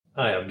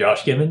Hi, I'm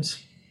Josh Gibbons.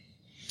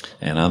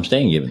 And I'm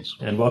Stan Gibbons.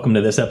 And welcome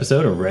to this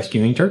episode of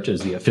Rescuing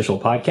Churches, the official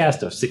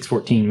podcast of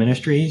 614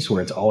 Ministries,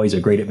 where it's always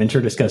a great adventure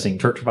discussing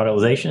church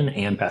revitalization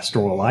and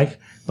pastoral life.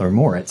 Learn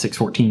more at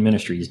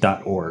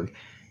 614ministries.org.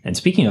 And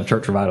speaking of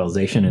church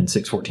revitalization and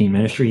 614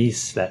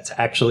 Ministries, that's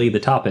actually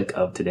the topic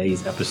of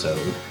today's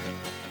episode.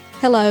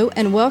 Hello,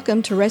 and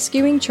welcome to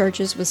Rescuing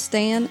Churches with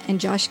Stan and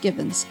Josh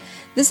Gibbons.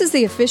 This is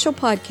the official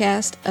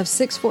podcast of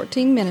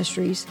 614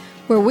 Ministries,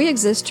 where we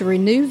exist to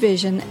renew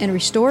vision and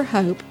restore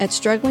hope at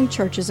struggling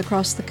churches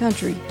across the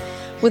country.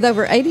 With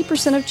over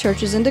 80% of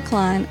churches in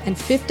decline and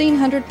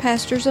 1,500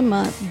 pastors a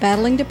month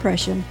battling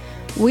depression,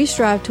 we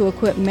strive to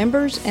equip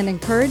members and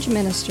encourage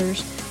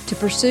ministers to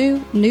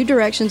pursue new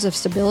directions of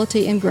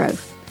stability and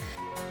growth.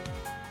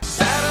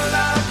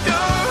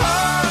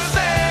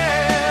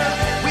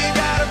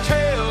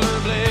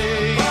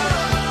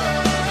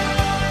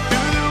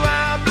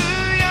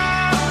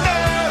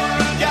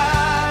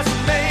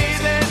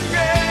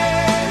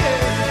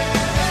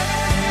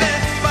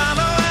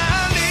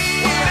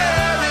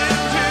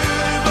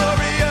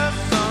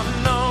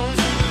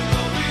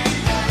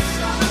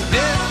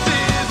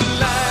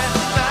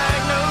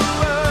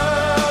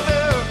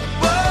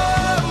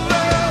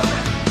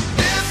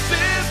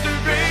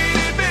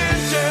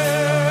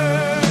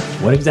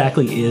 What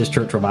exactly is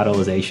church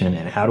revitalization,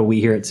 and how do we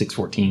here at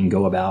 614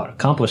 go about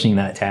accomplishing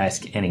that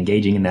task and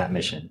engaging in that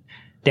mission?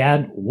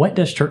 Dad, what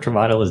does church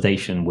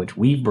revitalization, which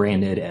we've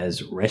branded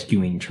as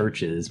Rescuing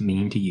Churches,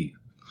 mean to you?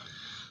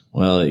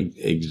 Well,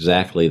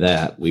 exactly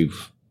that.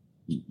 We've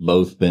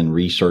both been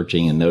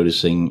researching and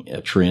noticing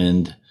a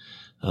trend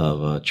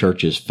of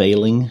churches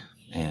failing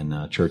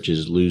and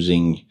churches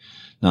losing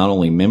not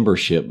only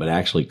membership, but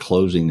actually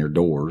closing their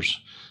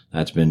doors.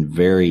 That's been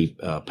very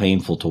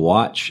painful to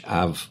watch.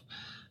 I've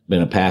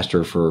been a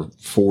pastor for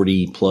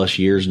 40 plus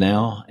years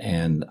now,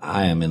 and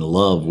I am in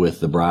love with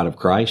the bride of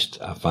Christ.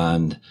 I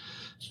find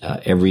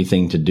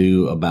everything to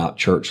do about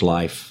church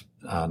life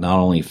not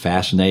only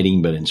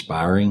fascinating, but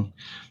inspiring.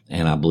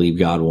 And I believe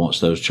God wants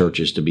those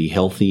churches to be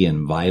healthy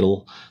and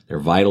vital. They're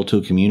vital to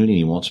a community, and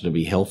He wants them to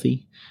be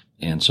healthy.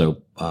 And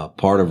so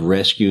part of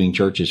rescuing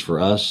churches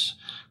for us,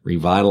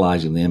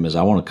 revitalizing them, is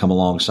I want to come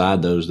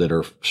alongside those that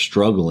are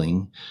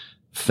struggling,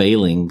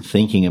 failing,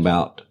 thinking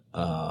about,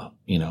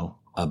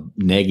 a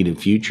negative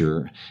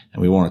future,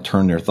 and we want to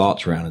turn their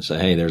thoughts around and say,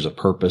 hey, there's a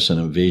purpose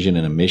and a vision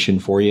and a mission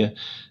for you.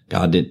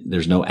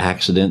 There's no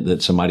accident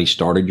that somebody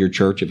started your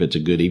church. If it's a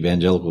good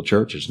evangelical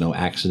church, there's no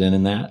accident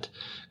in that.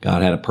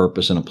 God had a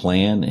purpose and a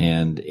plan,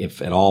 and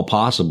if at all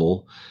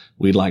possible,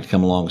 we'd like to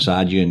come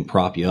alongside you and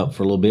prop you up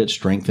for a little bit,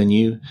 strengthen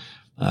you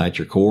at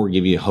your core,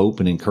 give you hope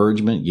and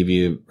encouragement, give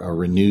you a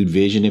renewed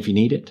vision if you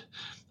need it,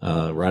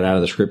 right out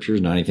of the scriptures,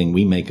 not anything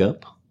we make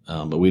up.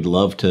 But we'd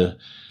love to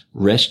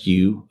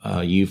rescue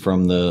you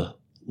from the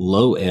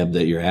low ebb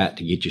that you're at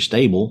to get you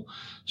stable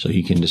so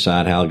you can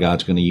decide how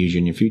God's going to use you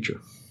in your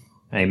future.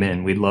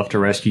 Amen. We'd love to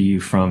rescue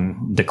you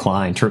from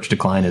decline. Church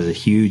decline is a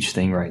huge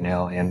thing right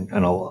now, and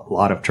a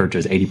lot of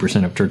churches,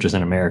 80% of churches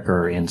in America,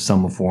 are in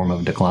some form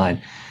of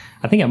decline.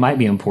 I think it might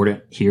be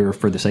important here,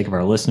 for the sake of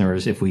our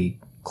listeners, if we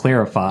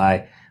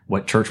clarify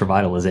what church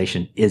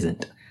revitalization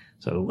isn't.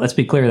 So let's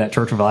be clear that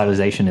church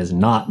revitalization is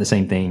not the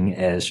same thing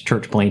as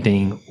church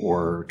planting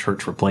or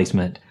church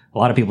replacement. A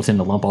lot of people tend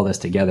to lump all this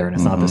together, and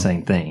it's not the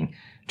same thing.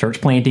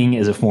 Church planting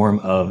is a form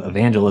of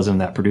evangelism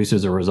that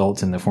produces or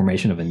results in the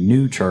formation of a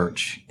new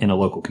church in a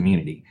local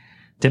community.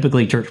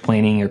 Typically, church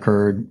planting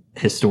occurred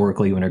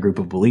historically when a group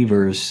of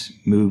believers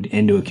moved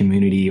into a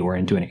community or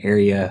into an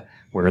area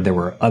where there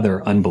were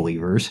other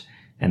unbelievers,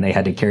 and they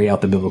had to carry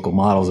out the biblical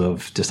models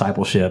of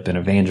discipleship and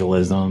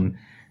evangelism,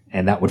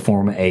 and that would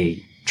form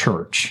a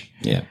church.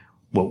 Yeah.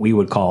 What we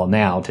would call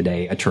now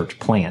today a church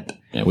plant.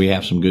 And we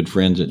have some good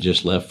friends that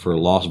just left for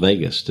Las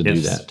Vegas to do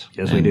that.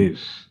 Yes, and we do.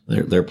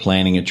 They're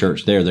planning a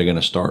church there. They're going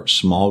to start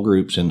small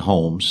groups in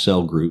homes,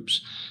 cell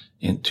groups,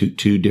 and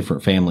two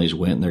different families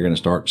went, and they're going to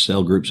start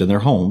cell groups in their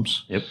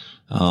homes. Yep.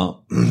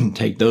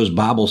 Take those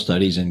Bible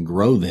studies and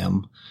grow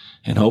them,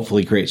 and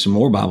hopefully create some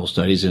more Bible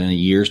studies. And in a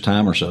year's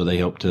time or so, they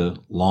hope to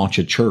launch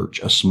a church,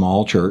 a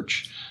small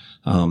church,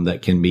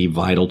 that can be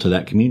vital to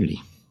that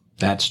community.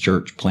 That's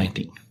church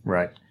planting.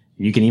 Right.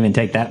 You can even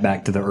take that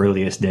back to the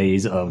earliest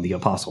days of the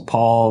Apostle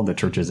Paul, the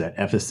churches at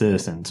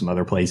Ephesus and some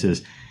other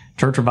places.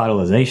 Church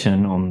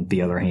revitalization, on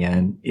the other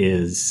hand,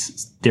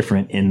 is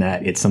different in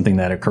that it's something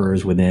that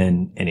occurs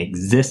within an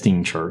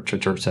existing church, a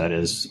church that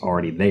is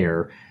already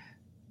there.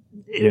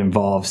 It doesn't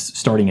involve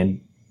starting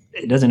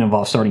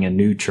a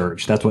new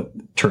church. That's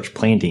what church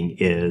planting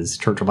is.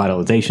 Church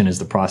revitalization is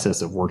the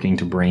process of working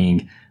to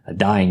bring a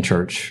dying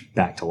church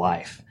back to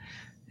life.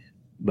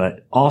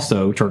 But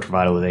also, church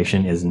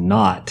revitalization is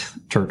not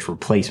church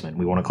replacement.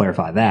 We want to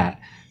clarify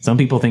that. Some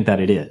people think that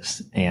it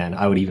is, and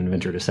I would even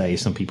venture to say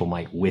some people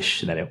might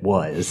wish that it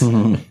was.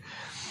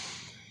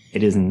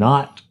 It is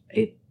not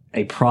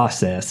a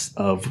process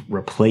of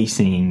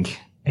replacing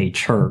a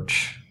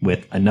church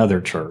with another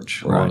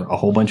church, or Right. a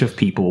whole bunch of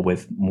people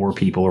with more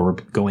people, or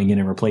going in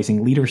and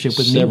replacing leadership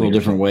with new Several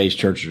leadership. different ways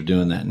churches are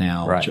doing that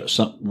now. Right.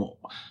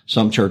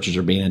 Some churches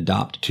are being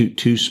adopted.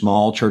 Two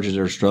small churches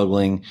that are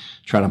struggling,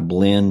 try to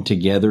blend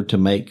together to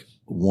make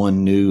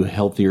one new,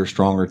 healthier,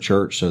 stronger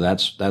church. So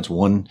that's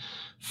one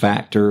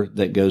factor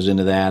that goes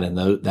into that.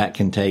 And that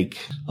can take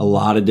a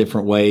lot of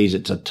different ways.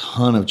 It's a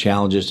ton of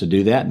challenges to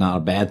do that. Not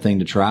a bad thing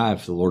to try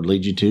if the Lord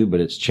leads you to, but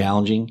it's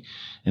challenging.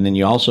 And then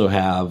you also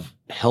have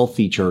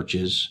healthy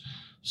churches,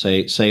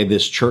 say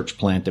this church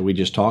plant that we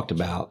just talked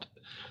about.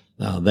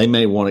 They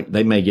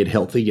may get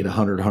healthy, get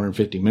 100,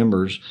 150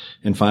 members,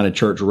 and find a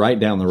church right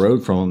down the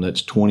road from them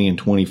that's 20 and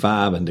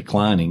 25 and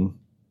declining.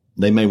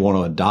 They may want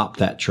to adopt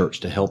that church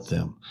to help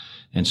them.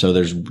 And so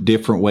there's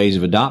different ways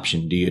of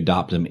adoption. Do you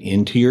adopt them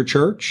into your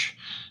church?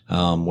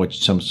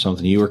 Which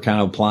something you were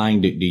kind of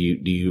applying. Do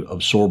you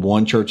absorb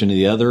one church into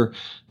the other?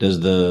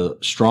 Does the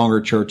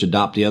stronger church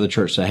adopt the other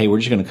church? Say, hey, we're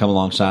just going to come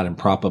alongside and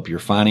prop up your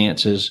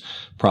finances,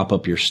 prop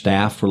up your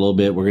staff for a little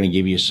bit. We're going to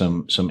give you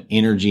some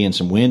energy and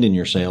some wind in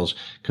your sails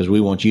because we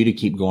want you to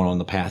keep going on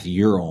the path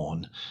you're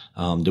on.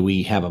 Do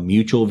we have a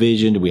mutual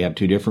vision? Do we have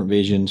two different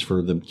visions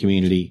for the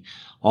community?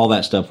 All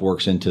that stuff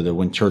works into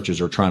when churches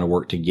are trying to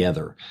work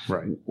together.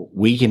 Right.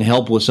 We can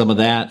help with some of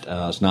that.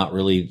 It's not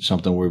really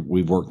something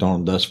we've worked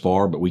on thus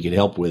far, but we could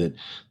help with it.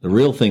 The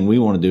real thing we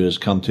want to do is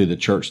come to the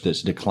church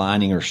that's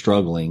declining or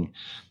struggling,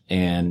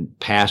 and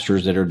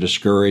pastors that are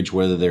discouraged,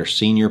 whether they're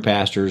senior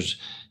pastors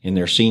in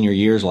their senior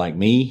years like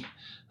me,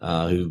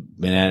 who've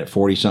been at it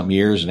 40 something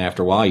years. And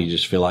after a while, you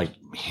just feel like,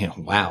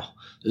 wow,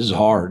 this is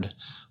hard.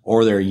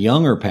 Or they're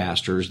younger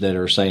pastors that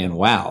are saying,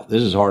 wow,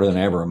 this is harder than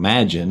I ever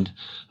imagined.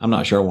 I'm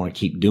not sure I want to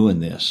keep doing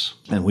this.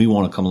 And we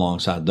want to come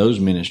alongside those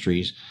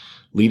ministries,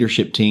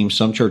 leadership teams,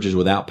 some churches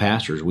without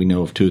pastors. We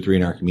know of 2 or 3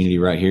 in our community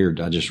right here.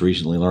 I just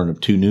recently learned of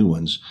 2 new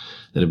ones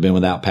that have been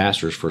without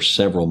pastors for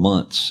several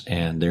months,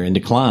 and they're in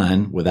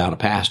decline without a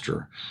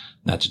pastor.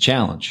 That's a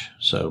challenge.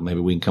 So maybe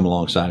we can come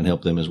alongside and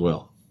help them as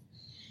well.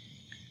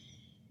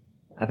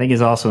 I think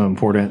it's also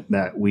important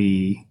that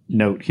we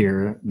note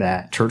here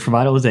that church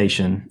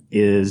revitalization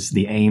is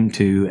the aim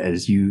to,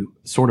 as you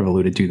sort of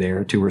alluded to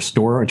there, to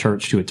restore a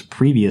church to its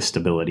previous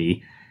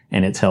stability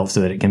and its health so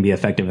that it can be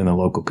effective in the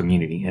local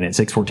community. And at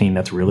 614,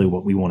 that's really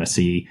what we want to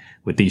see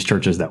with these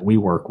churches that we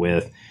work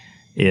with,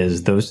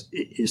 is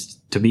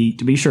to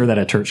be sure that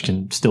a church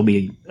can still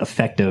be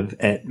effective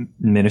at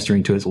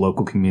ministering to its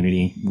local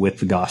community with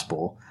the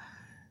gospel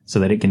so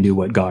that it can do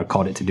what God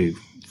called it to do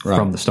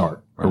from the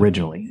start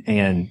originally.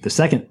 And the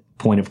second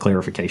point of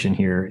clarification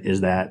here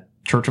is that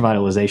church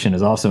revitalization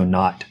is also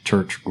not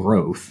church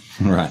growth.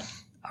 Right.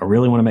 I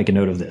really want to make a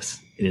note of this.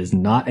 It is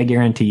not a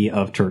guarantee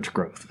of church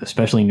growth,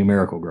 especially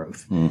numerical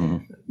growth.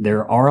 Mm-hmm.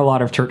 There are a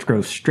lot of church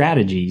growth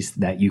strategies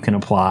that you can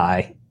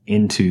apply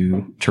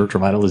into church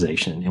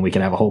revitalization, and we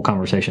can have a whole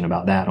conversation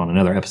about that on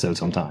another episode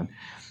sometime.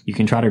 You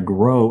can try to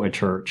grow a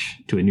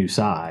church to a new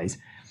size,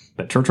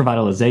 but church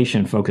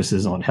revitalization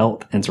focuses on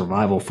health and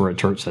survival for a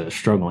church that is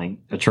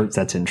struggling, a church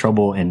that's in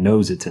trouble and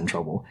knows it's in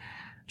trouble.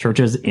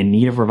 Churches in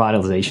need of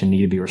revitalization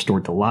need to be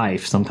restored to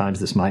life. Sometimes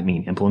this might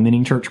mean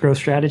implementing church growth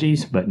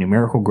strategies, but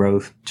numerical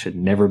growth should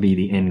never be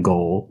the end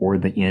goal or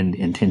the end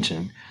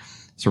intention.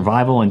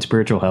 Survival and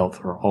spiritual health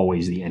are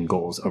always the end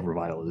goals of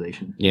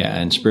revitalization. Yeah,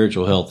 and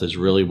spiritual health is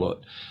really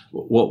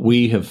what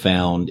we have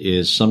found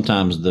is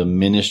sometimes the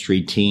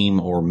ministry team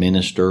or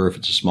minister, if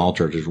it's a small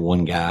church, there's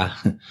one guy,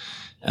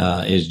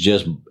 is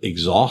just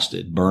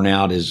exhausted.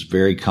 Burnout is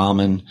very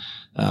common.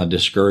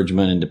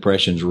 Discouragement and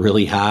depression is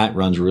really high. It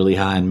runs really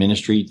high in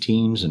ministry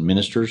teams and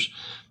ministers.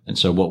 And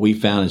so what we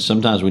found is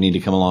sometimes we need to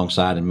come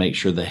alongside and make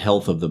sure the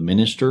health of the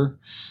minister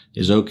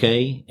is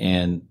okay.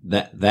 And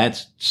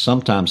that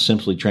sometimes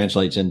simply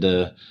translates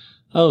into,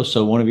 oh,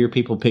 so one of your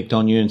people picked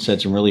on you and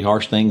said some really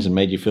harsh things and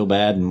made you feel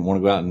bad and want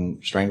to go out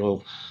and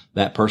strangle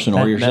that person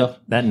or yourself.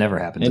 That never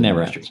happens. It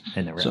never happens.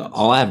 It never so happens.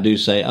 all I have to do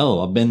is say,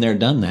 oh, I've been there,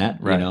 done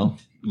that, Right.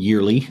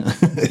 Yearly.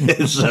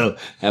 So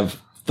have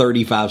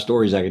 35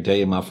 stories I could tell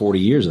you in my 40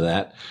 years of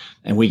that.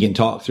 And we can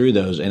talk through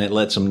those, and it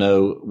lets them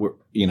know,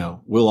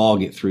 we'll all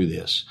get through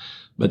this.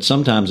 But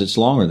sometimes it's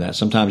longer than that.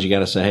 Sometimes you got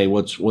to say, hey,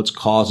 what's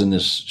causing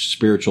this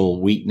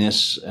spiritual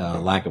weakness,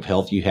 lack of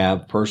health you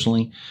have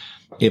personally?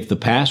 If the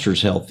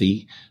pastor's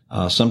healthy,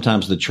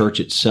 sometimes the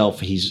church itself,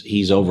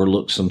 he's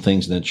overlooked some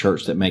things in the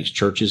church that makes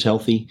churches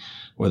healthy,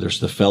 whether it's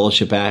the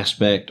fellowship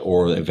aspect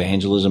or the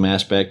evangelism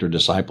aspect or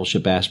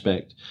discipleship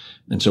aspect.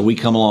 And so we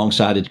come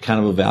alongside to kind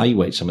of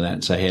evaluate some of that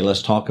and say, hey,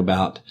 let's talk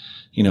about,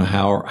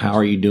 how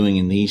are you doing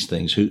in these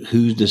things?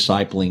 Who's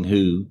discipling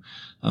who?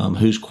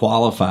 Who's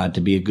qualified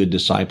to be a good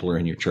discipler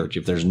in your church?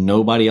 If there's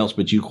nobody else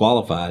but you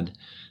qualified,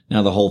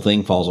 now the whole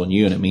thing falls on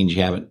you, and it means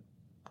you haven't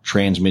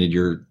transmitted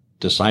your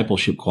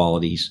discipleship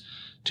qualities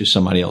to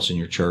somebody else in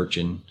your church.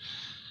 And,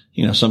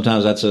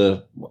 sometimes that's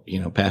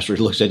pastor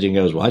looks at you and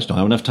goes, well, I just don't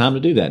have enough time to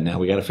do that now.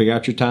 We got to figure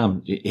out your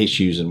time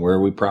issues and where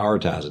are we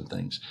prioritizing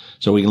things.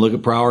 So we can look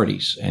at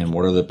priorities and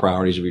what are the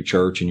priorities of your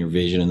church and your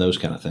vision and those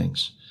kind of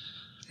things.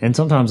 And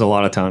sometimes, a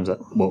lot of times,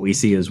 what we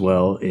see as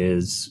well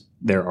is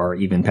there are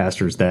even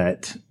pastors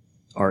that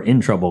are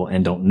in trouble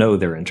and don't know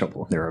they're in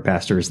trouble. There are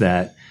pastors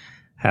that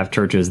have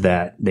churches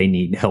that they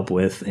need help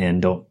with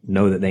and don't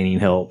know that they need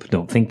help,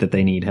 don't think that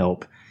they need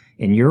help.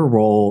 In your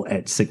role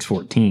at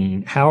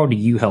 614, how do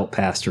you help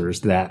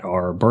pastors that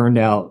are burned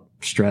out,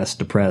 stressed,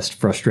 depressed,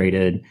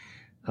 frustrated,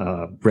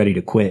 ready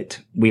to quit?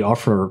 We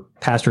offer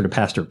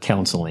pastor-to-pastor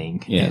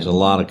counseling. Yeah, there's a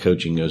lot of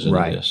coaching goes into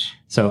Right. this.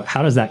 So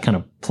how does that kind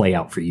of play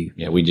out for you?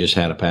 Yeah, we just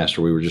had a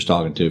pastor we were just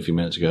talking to a few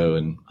minutes ago,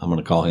 and I'm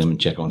going to call him and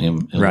check on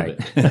him in a Right.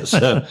 little bit.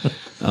 So,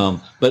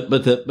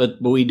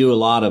 but we do a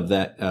lot of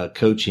that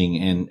coaching,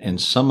 and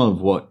some of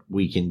what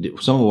we can do,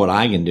 some of what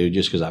I can do,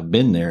 just because I've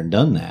been there and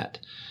done that,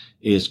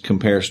 is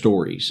compare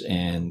stories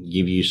and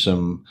give you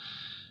some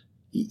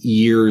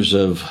years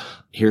of,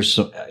 here's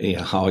some,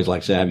 I always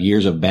like to have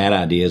years of bad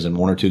ideas and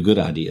one or two good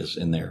ideas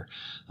in there.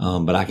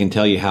 But I can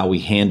tell you how we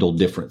handle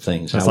different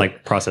things. It's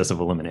like process of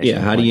elimination.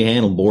 Yeah. How do you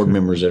handle board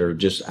members that are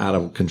just out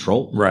of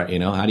control? Right. You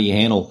know, how do you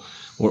handle,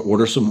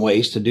 what are some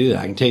ways to do that?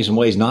 I can tell you some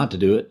ways not to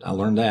do it. I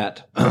learned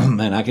that.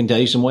 And I can tell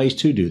you some ways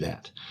to do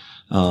that.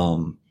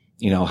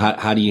 You know,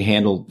 how do you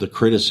handle the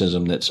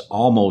criticism that's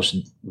almost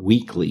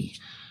weekly,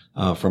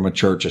 from a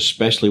church,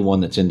 especially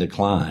one that's in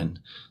decline?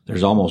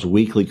 There's almost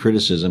weekly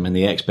criticism, and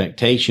the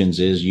expectations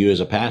is you as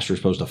a pastor are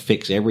supposed to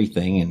fix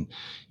everything, and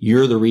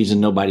you're the reason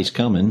nobody's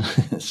coming.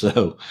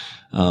 So,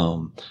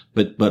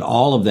 but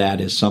all of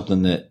that is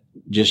something that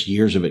just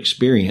years of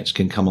experience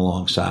can come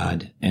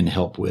alongside and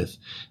help with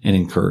and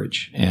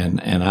encourage.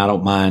 And I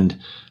don't mind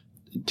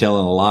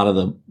telling a lot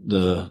of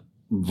the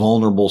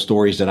vulnerable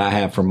stories that I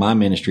have from my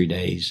ministry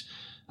days,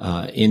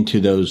 into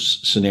those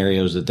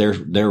scenarios that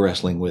they're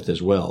wrestling with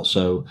as well.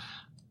 So,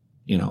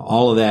 you know,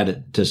 all of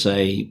that to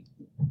say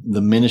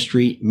the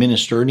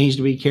minister needs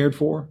to be cared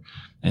for.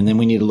 And then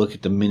we need to look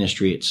at the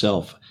ministry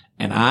itself.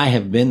 And I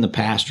have been the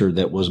pastor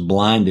that was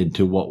blinded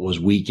to what was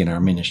weak in our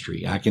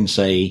ministry. I can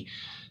say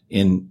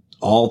in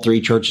all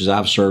three churches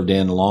I've served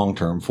in long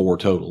term, 4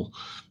 total,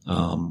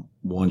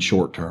 one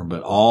short term,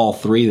 but all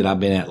 3 that I've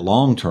been at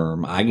long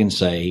term, I can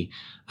say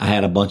I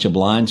had a bunch of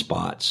blind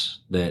spots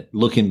that,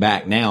 looking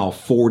back now,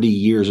 40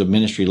 years of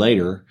ministry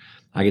later,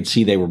 I could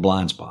see they were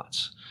blind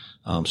spots.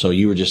 So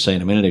you were just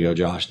saying a minute ago,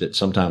 Josh, that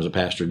sometimes a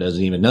pastor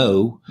doesn't even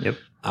know. Yep.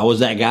 I was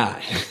that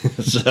guy.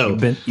 So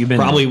you've been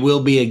probably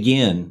will be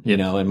again, you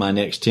know, in my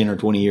next 10 or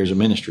 20 years of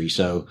ministry.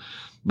 So,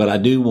 but I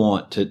do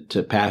want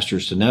to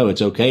pastors to know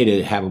it's okay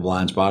to have a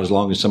blind spot as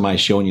long as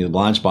somebody's showing you the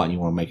blind spot and you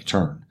want to make a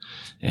turn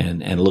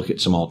and look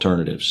at some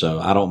alternatives. So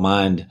I don't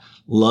mind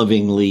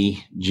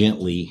lovingly,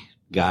 gently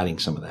guiding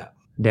some of that.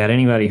 Dad,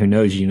 anybody who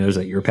knows you knows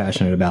that you're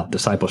passionate about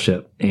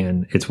discipleship,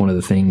 and it's one of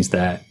the things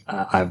that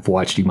I've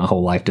watched you my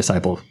whole life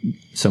disciple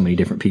so many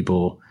different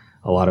people,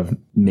 a lot of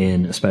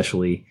men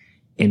especially.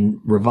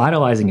 In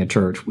revitalizing a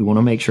church, we want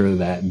to make sure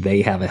that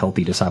they have a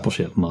healthy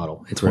discipleship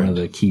model. It's Correct. one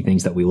of the key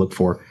things that we look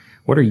for.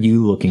 What are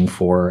you looking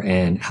for,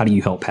 and how do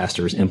you help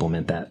pastors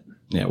implement that?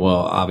 Yeah, well,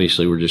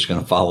 obviously we're just going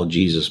to follow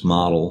Jesus'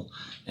 model,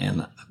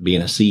 and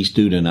being a C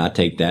student, I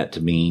take that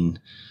to mean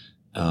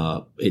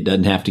it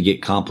doesn't have to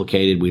get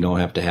complicated. We don't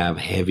have to have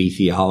heavy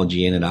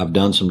theology in it. I've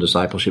done some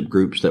discipleship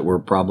groups that were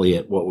probably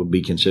at what would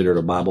be considered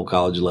a Bible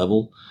college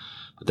level,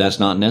 but that's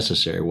not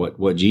necessary.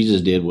 What Jesus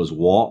did was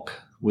walk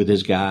with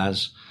his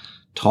guys,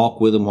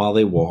 talk with them while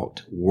they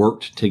walked,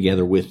 worked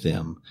together with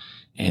them,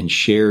 and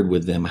shared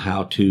with them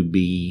how to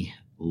be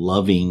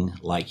loving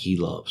like he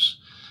loves.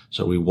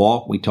 So we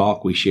walk, we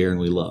talk, we share, and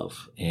we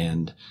love.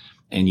 And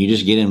you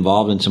just get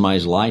involved in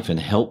somebody's life and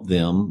help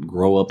them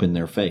grow up in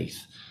their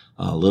faith.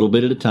 A little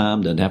bit at a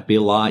time. Doesn't have to be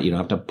a lot. You don't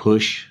have to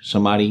push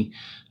somebody.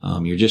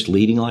 You're just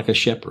leading like a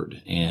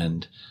shepherd.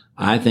 And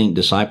I think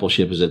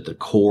discipleship is at the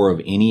core of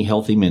any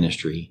healthy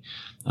ministry.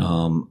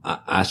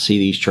 I see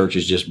these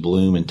churches just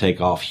bloom and take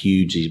off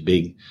huge, these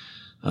big,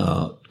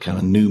 kind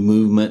of new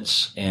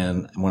movements.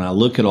 And when I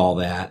look at all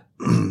that,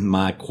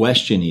 my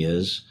question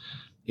is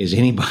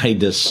anybody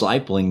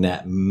discipling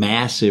that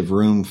massive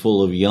room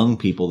full of young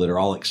people that are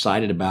all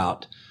excited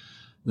about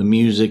the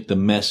music, the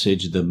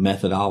message, the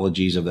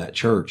methodologies of that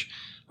church?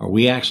 Are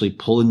we actually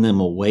pulling them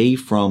away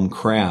from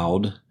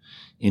crowd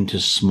into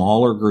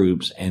smaller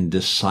groups and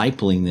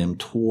discipling them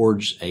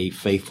towards a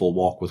faithful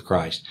walk with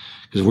Christ?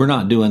 Because if we're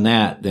not doing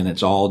that, then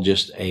it's all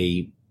just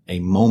a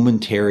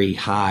momentary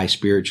high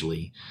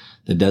spiritually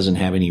that doesn't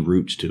have any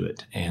roots to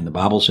it. And the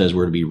Bible says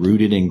we're to be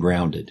rooted and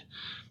grounded.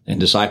 And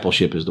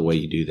discipleship is the way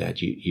you do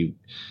that. You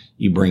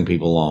bring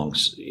people along.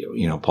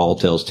 You know, Paul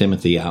tells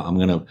Timothy, I'm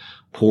going to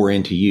pour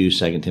into you,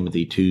 2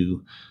 Timothy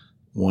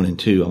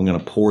 2:1-2. I'm going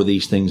to pour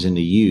these things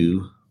into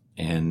you,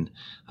 and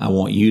I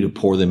want you to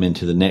pour them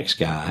into the next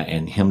guy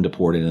and him to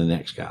pour it into the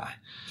next guy.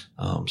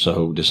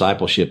 So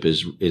discipleship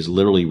is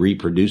literally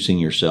reproducing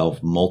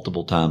yourself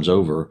multiple times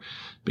over,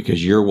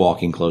 because you're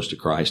walking close to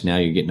Christ. Now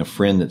you're getting a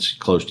friend that's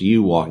close to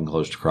you walking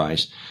close to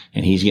Christ,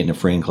 and he's getting a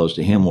friend close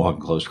to him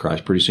walking close to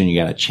Christ. Pretty soon you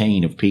got a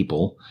chain of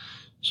people,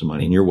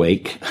 somebody in your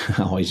wake.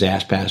 I always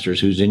ask pastors,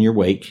 who's in your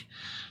wake?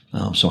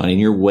 Somebody in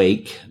your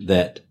wake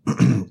that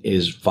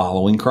is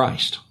following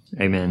Christ.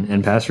 Amen.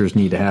 And pastors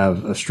need to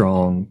have a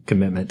strong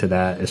commitment to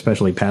that,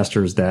 especially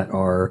pastors that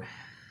are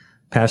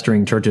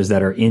pastoring churches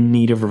that are in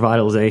need of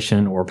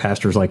revitalization, or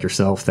pastors like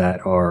yourself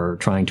that are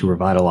trying to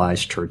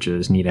revitalize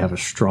churches need to have a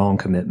strong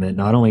commitment,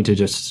 not only to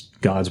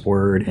just God's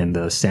word and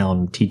the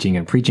sound teaching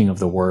and preaching of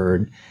the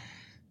word,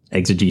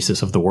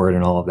 exegesis of the word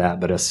and all of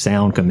that, but a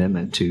sound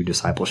commitment to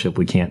discipleship.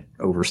 We can't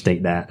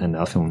overstate that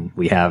enough, and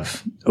we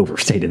have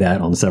overstated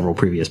that on several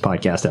previous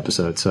podcast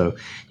episodes. So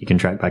you can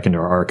track back into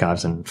our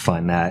archives and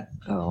find that.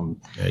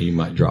 Yeah, you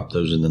might drop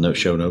those in the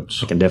show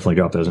notes. I can definitely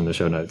drop those in the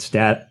show notes.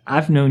 Dad,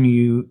 I've known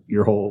you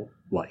your whole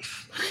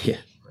life. Yeah,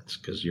 that's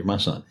because you're my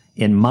son.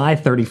 In my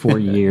 34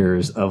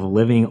 years of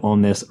living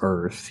on this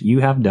earth, you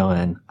have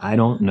done, I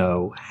don't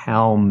know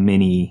how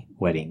many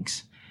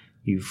weddings.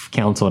 You've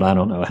counseled, I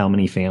don't know how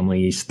many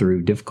families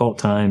through difficult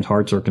times,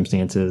 hard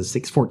circumstances.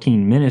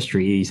 614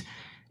 Ministries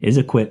is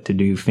equipped to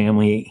do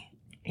family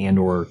and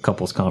or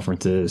couples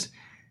conferences.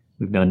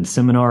 We've done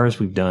seminars.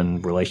 We've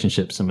done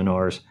relationship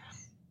seminars.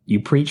 You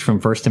preached from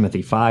 1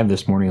 Timothy 5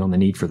 this morning on the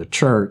need for the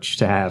church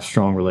to have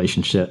strong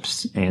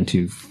relationships and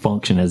to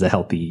function as a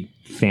healthy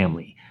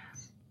family.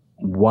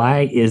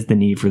 Why is the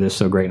need for this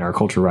so great in our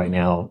culture right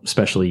now,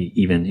 especially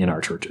even in our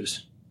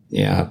churches?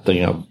 Yeah, I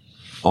think I'm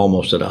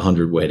almost at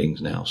 100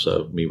 weddings now,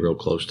 so be real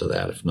close to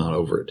that, if not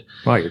over it.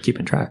 Wow, you're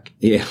keeping track.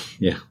 Yeah,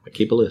 I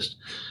keep a list.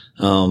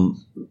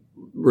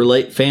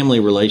 Family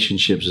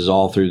relationships is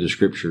all through the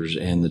scriptures,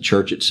 and the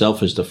church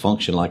itself is to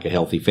function like a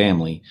healthy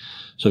family.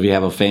 So if you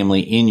have a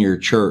family in your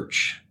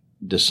church,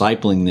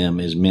 discipling them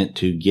is meant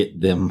to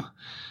get them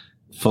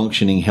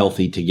functioning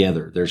healthy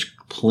together. There's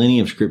plenty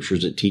of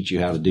scriptures that teach you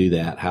how to do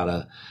that,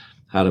 how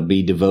to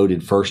be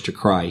devoted first to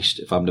Christ.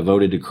 If I'm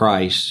devoted to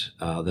Christ,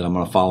 then I'm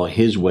going to follow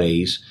his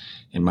ways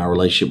in my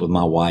relationship with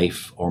my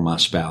wife or my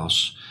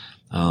spouse.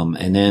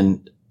 And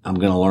then I'm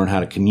going to learn how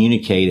to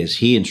communicate as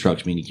he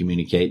instructs me to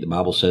communicate. The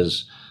Bible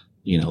says,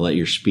 let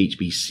your speech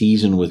be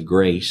seasoned with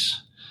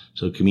grace.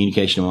 So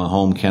communication in my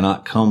home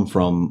cannot come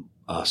from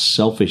a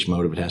selfish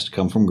motive. It has to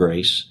come from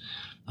grace.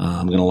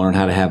 I'm going to learn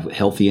how to have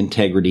healthy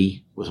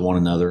integrity with one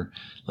another.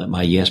 Let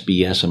my yes be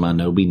yes and my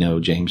no be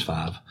no, James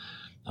 5.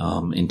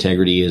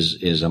 Integrity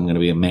is I'm going to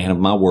be a man of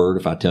my word.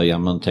 If I tell you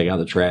I'm going to take out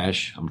the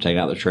trash, I'm going to take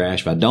out the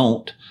trash. If I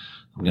don't,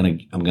 I'm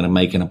going to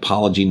make an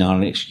apology, not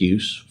an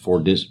excuse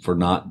for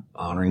not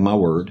honoring my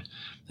word.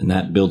 And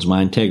that builds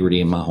my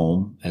integrity in my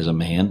home as a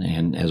man,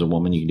 and as a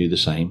woman, you can do the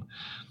same.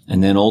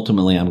 And then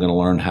ultimately, I'm going to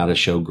learn how to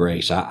show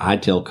grace. I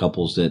tell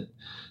couples that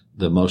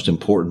the most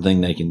important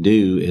thing they can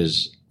do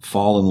is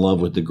fall in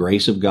love with the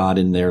grace of God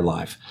in their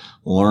life.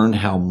 Learn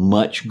how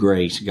much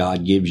grace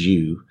God gives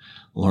you.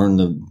 Learn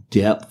the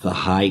depth, the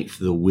height,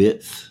 the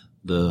width,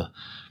 the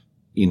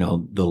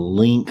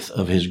length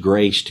of his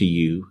grace to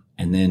you.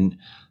 And then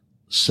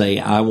say,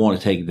 I want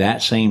to take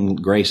that same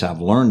grace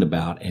I've learned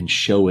about and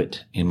show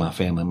it in my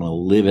family. I'm going to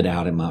live it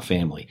out in my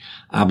family.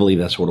 I believe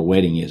that's what a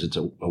wedding is.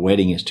 A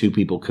wedding is two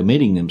people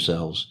committing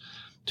themselves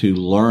to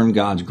learn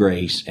God's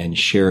grace and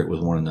share it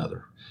with one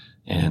another.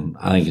 And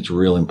I think it's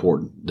real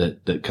important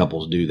that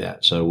couples do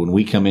that. So when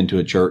we come into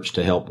a church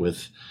to help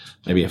with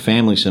maybe a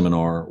family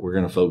seminar, we're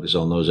going to focus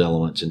on those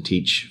elements and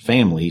teach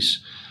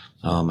families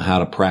how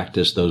to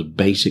practice those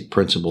basic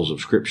principles of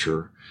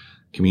Scripture: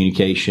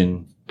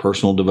 communication,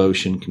 personal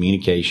devotion,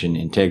 communication,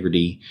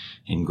 integrity,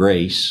 and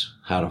grace,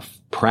 how to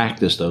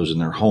practice those in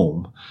their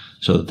home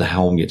so that the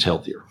home gets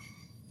healthier.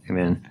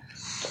 Amen.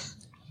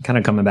 Kind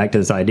of coming back to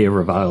this idea of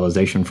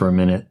revitalization for a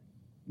minute,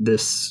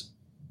 this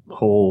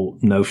whole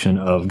notion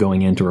of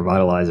going in to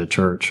revitalize a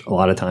church, a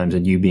lot of times,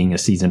 and you being a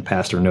seasoned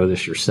pastor know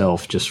this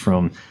yourself just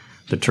from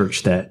the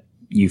church that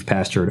you've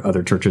pastored,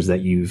 other churches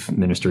that you've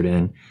ministered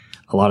in,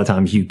 a lot of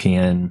times you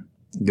can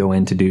go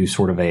in to do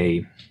sort of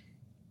a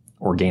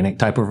organic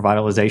type of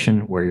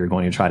revitalization where you're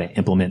going to try to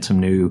implement some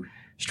new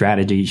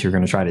strategies. You're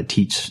going to try to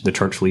teach the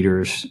church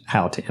leaders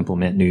how to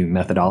implement new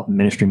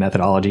ministry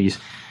methodologies.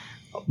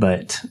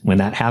 But when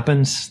that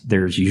happens,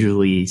 there's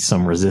usually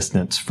some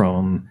resistance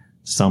from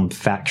some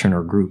faction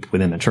or group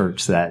within the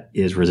church that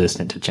is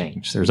resistant to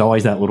change. There's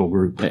always that little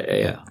group,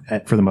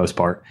 for the most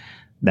part,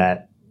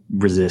 that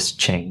resists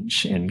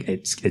change. And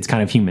it's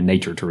kind of human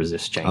nature to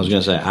resist change. I was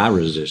going to say, I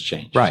resist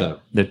change. Right. So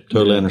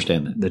totally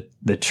understand that.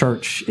 The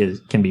church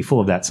can be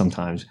full of that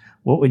sometimes.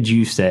 What would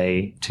you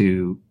say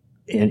to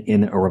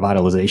in a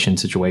revitalization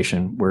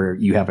situation where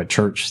you have a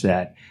church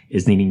that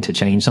is needing to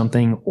change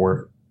something,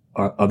 or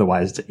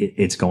otherwise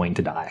it's going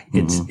to die?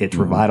 It's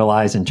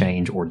revitalize and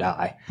change or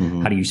die.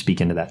 How do you speak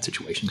into that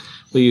situation?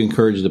 Well, you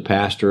encourage the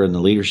pastor and the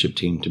leadership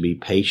team to be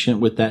patient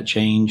with that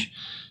change,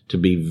 to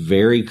be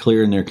very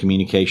clear in their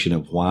communication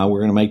of why we're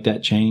going to make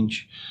that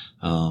change,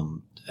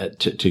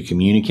 to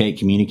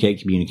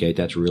communicate.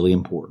 That's really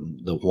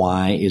important. The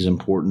why is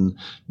important.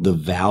 The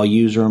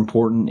values are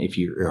important. If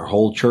your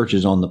whole church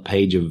is on the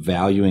page of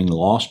valuing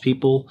lost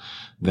people,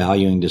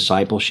 valuing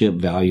discipleship,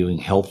 valuing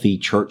healthy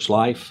church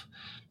life,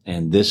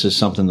 and this is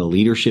something the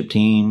leadership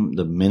team,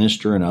 the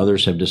minister, and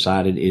others have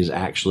decided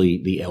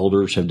the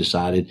elders have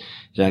decided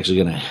is actually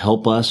going to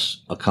help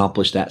us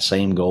accomplish that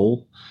same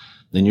goal,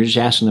 then you're just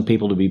asking the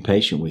people to be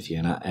patient with you.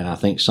 And I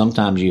think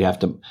sometimes you have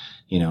to,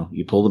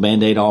 you pull the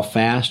Band-Aid off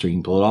fast or you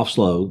can pull it off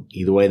slow.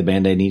 Either way, the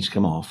Band-Aid needs to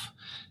come off.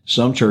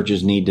 Some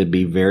churches need to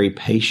be very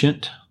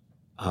patient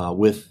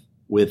with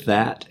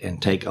that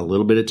and take a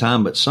little bit of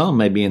time, but some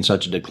may be in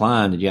such a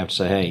decline that you have to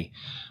say, hey,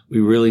 we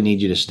really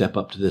need you to step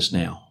up to this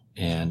now.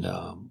 And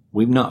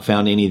we've not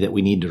found any that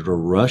we needed to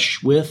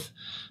rush with,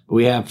 but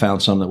we have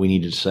found some that we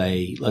needed to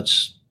say,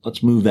 let's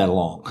move that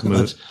along.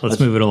 Let's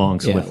move it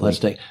along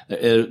swiftly.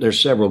 There's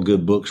several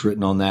good books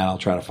written on that. I'll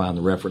try to find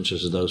the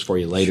references of those for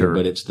you later. Sure.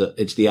 But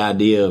it's the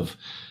idea of,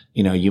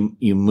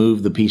 you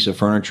move the piece of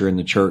furniture in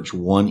the church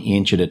 1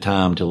 inch at a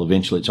time till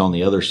eventually it's on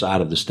the other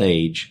side of the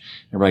stage.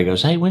 Everybody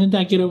goes, hey, when did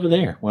that get over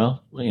there?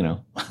 Well,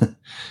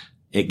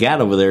 it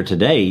got over there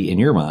today in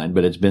your mind,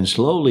 but it's been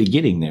slowly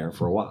getting there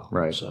for a while.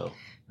 Right.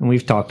 And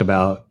we've talked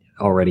about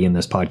already in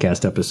this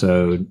podcast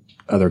episode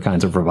other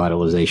kinds of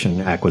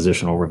revitalization,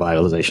 acquisitional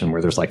revitalization,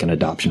 where there's like an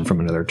adoption from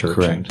another church.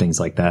 Correct. And things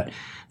like that.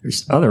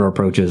 There's other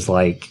approaches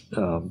like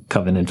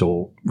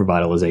covenantal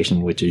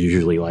revitalization, which is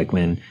usually like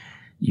when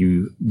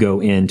you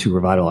go in to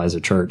revitalize a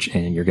church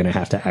and you're going to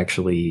have to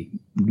actually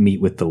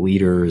meet with the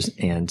leaders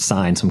and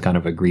sign some kind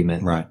of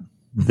agreement. Right.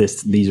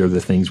 These are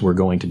the things we're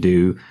going to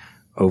do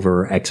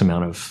over X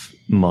amount of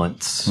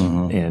months,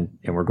 and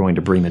we're going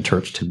to bring the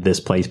church to this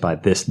place by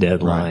this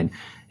deadline. Right.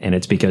 And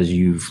it's because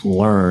you've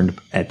learned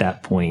at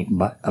that point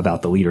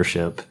about the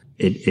leadership.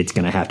 It's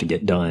going to have to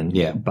get done.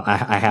 Yeah. But I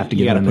have to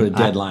give them a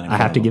deadline. I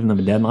have to give them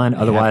a deadline.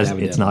 Otherwise,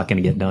 it's not going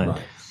to get done.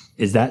 Right.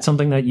 Is that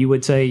something that you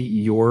would say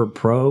you're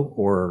pro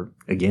or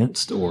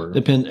against? Or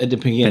depends on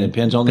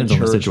the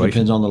church,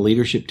 depends on the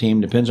leadership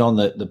team, depends on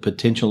the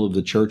potential of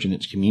the church and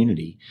its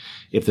community.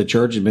 If the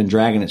church has been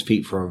dragging its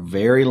feet for a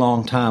very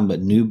long time, but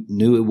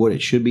knew what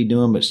it should be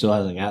doing, but still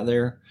hasn't got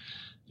there,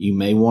 you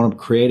may want to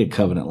create a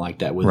covenant like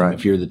that with them.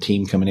 If you're the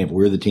team coming in, if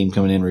we're the team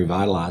coming in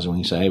revitalizing, we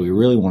can say, hey, we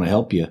really want to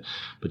help you,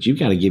 but you've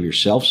got to give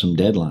yourself some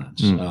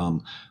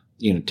deadlines.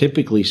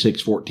 Typically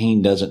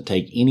 614 doesn't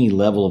take any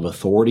level of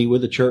authority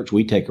with the church.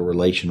 We take a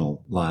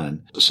relational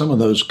line. Some of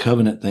those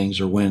covenant things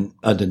are when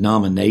a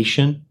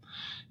denomination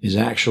is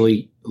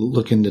actually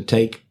looking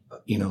to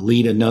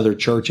lead another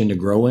church into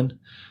growing.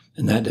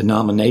 And that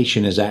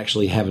denomination is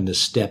actually having to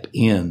step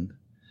in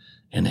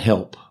and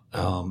help.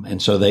 And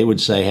so they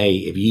would say, hey,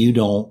 if you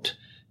don't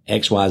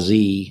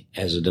XYZ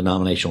as a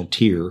denominational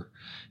tier,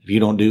 if you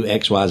don't do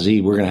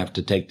XYZ, we're going to have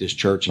to take this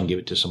church and give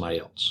it to somebody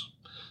else.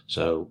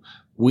 So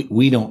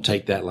we don't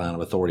take that line of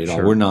authority at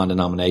all. We're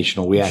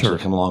non-denominational. We actually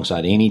come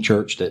alongside any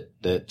church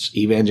that's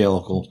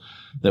evangelical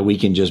that we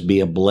can just be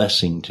a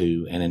blessing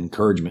to and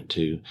encouragement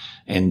to.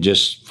 And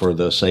just for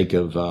the sake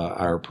of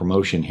our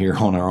promotion here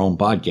on our own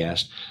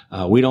podcast,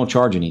 we don't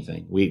charge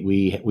anything.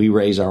 We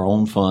raise our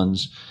own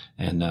funds.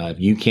 And if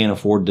you can't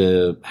afford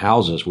to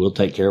house us, we'll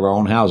take care of our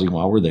own housing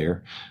while we're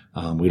there.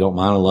 We don't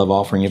mind a love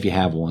offering if you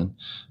have one.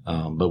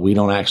 But we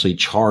don't actually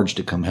charge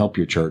to come help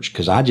your church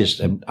because I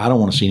don't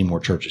want to see any more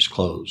churches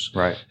close.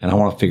 Right. And I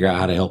want to figure out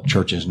how to help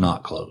churches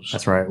not close.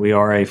 That's right. We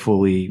are a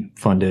fully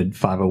funded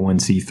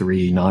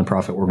 501c3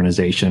 nonprofit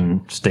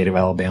organization, state of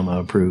Alabama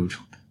approved,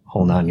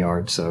 whole 9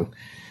 yards. So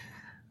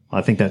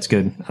I think that's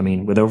good. I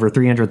mean, with over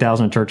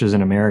 300,000 churches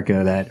in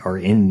America that are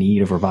in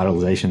need of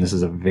revitalization, this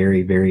is a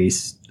very, very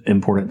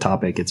important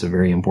topic. It's a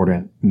very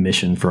important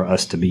mission for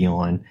us to be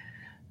on.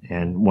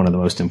 And one of the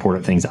most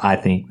important things I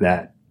think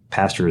that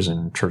pastors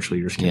and church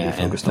leaders can be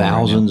focused on.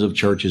 Thousands of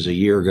churches a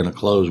year are going to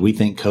close. We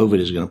think COVID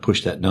is going to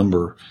push that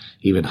number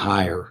even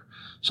higher.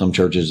 Some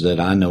churches that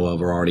I know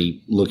of are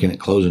already looking at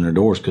closing their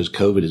doors because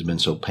COVID has been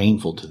so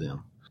painful to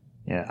them.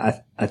 Yeah,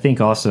 I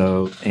think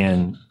also,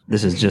 and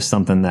this is just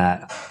something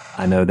that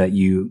I know that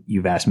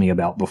you've asked me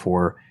about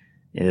before,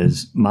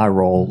 is my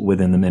role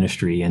within the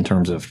ministry in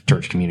terms of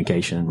church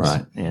communications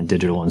and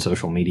digital and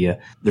social media.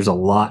 There's a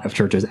lot of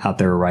churches out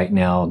there right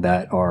now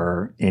that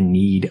are in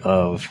need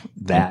of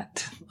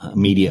that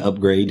media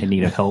upgrade, in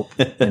need of help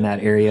in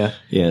that area.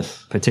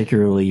 Yes.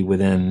 Particularly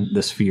within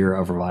the sphere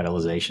of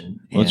revitalization.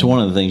 Well, it's one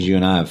of the things you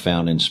and I have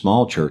found in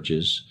small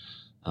churches,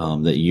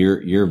 that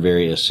you're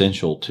very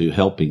essential to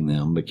helping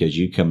them because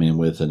you come in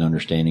with an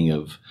understanding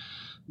of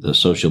the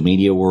social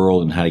media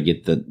world and how to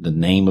get the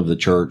name of the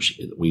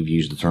church. We've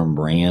used the term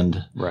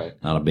brand. Right.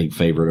 Not a big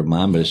favorite of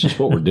mine, but it's just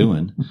what we're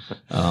doing.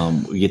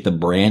 We get the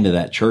brand of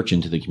that church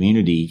into the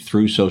community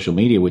through social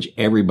media, which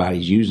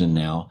everybody's using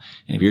now.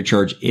 And if your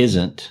church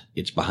isn't,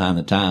 it's behind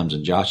the times.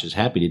 And Josh is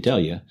happy to tell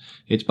you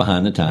it's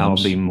behind the times.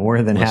 I'll be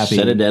more than happy.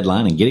 Set a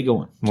deadline and get it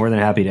going. More than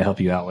happy to help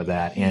you out with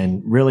that.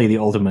 And really the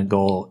ultimate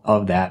goal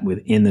of that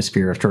within the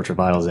sphere of church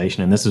revitalization,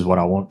 and this is what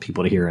I want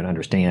people to hear and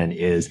understand,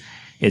 is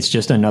it's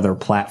just another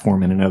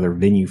platform and another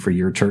venue for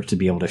your church to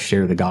be able to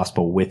share the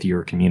gospel with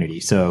your community.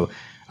 So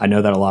I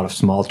know that a lot of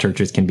small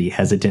churches can be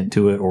hesitant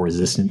to it or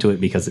resistant to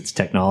it because it's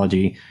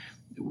technology.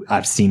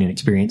 I've seen and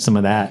experienced some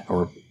of that,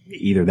 or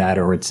either that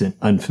or it's an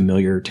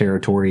unfamiliar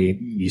territory.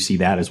 You see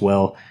that as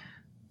well.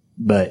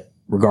 But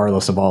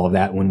regardless of all of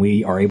that, when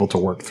we are able to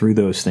work through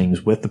those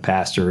things with the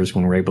pastors,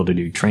 when we're able to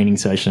do training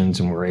sessions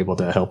and we're able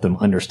to help them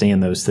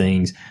understand those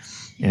things,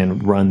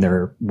 and run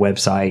their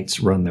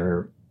websites, run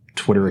their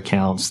Twitter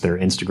accounts, their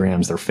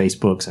Instagrams, their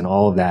Facebooks, and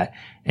all of that,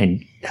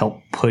 and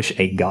help push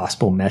a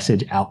gospel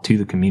message out to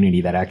the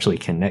community that actually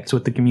connects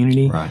with the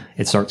community. Right.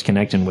 It starts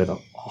connecting with a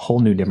whole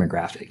new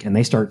demographic, and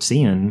they start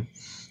seeing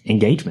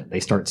engagement.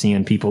 They start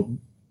seeing people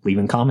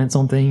leaving comments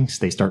on things.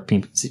 They start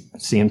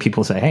seeing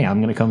people say, "Hey,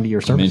 I'm going to come to your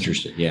service." I'm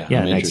interested. Yeah.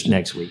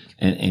 Next week.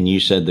 And you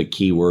said the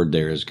key word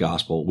there is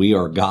gospel. We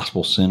are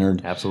gospel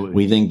centered. Absolutely.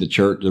 We think the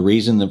church, the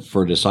reason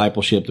for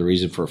discipleship, the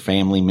reason for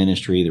family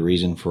ministry, the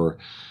reason for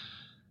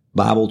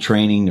Bible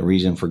training, the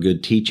reason for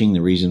good teaching,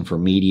 the reason for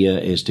media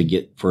is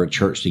for a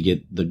church to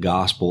get the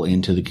gospel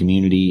into the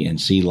community and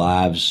see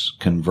lives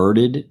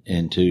converted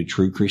into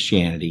true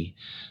Christianity,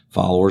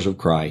 followers of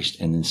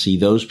Christ, and then see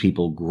those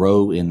people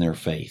grow in their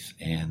faith.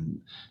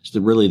 And it's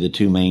really the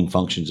two main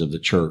functions of the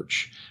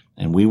church.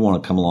 And we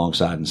want to come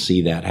alongside and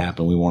see that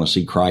happen. We want to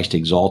see Christ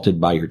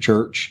exalted by your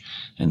church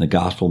and the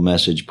gospel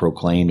message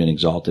proclaimed and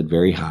exalted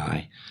very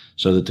high,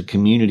 so that the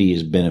community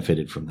is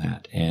benefited from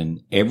that.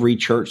 And every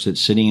church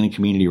that's sitting in a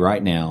community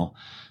right now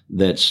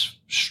that's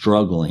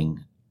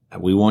struggling,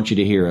 we want you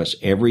to hear us.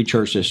 Every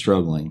church that's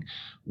struggling,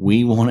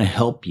 we want to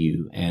help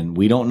you. And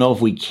we don't know if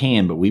we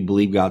can, but we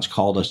believe God's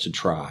called us to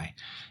try.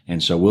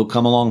 And so we'll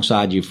come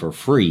alongside you for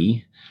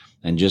free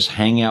and just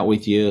hang out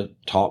with you,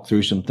 talk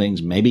through some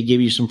things, maybe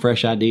give you some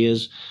fresh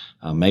ideas,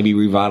 maybe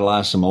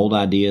revitalize some old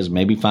ideas,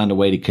 maybe find a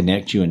way to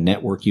connect you and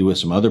network you with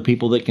some other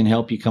people that can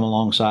help you come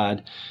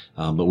alongside.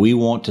 But we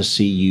want to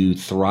see you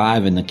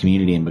thrive in the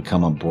community and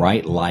become a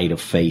bright light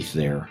of faith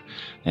there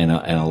and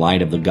a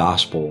light of the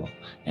gospel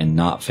and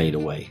not fade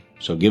away.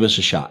 So give us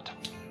a shot.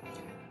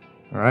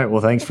 All right.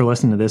 Well, thanks for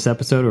listening to this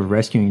episode of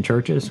Rescuing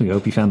Churches. We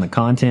hope you found the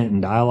content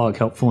and dialogue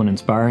helpful and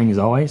inspiring as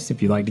always.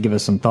 If you'd like to give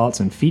us some thoughts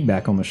and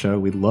feedback on the show,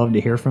 we'd love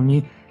to hear from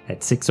you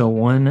at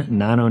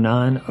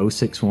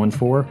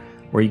 601-909-0614,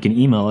 or you can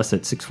email us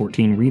at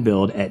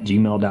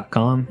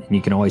 614rebuild@gmail.com. And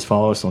you can always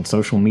follow us on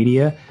social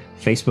media,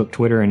 Facebook,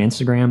 Twitter, and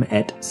Instagram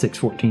at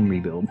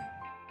 614rebuild.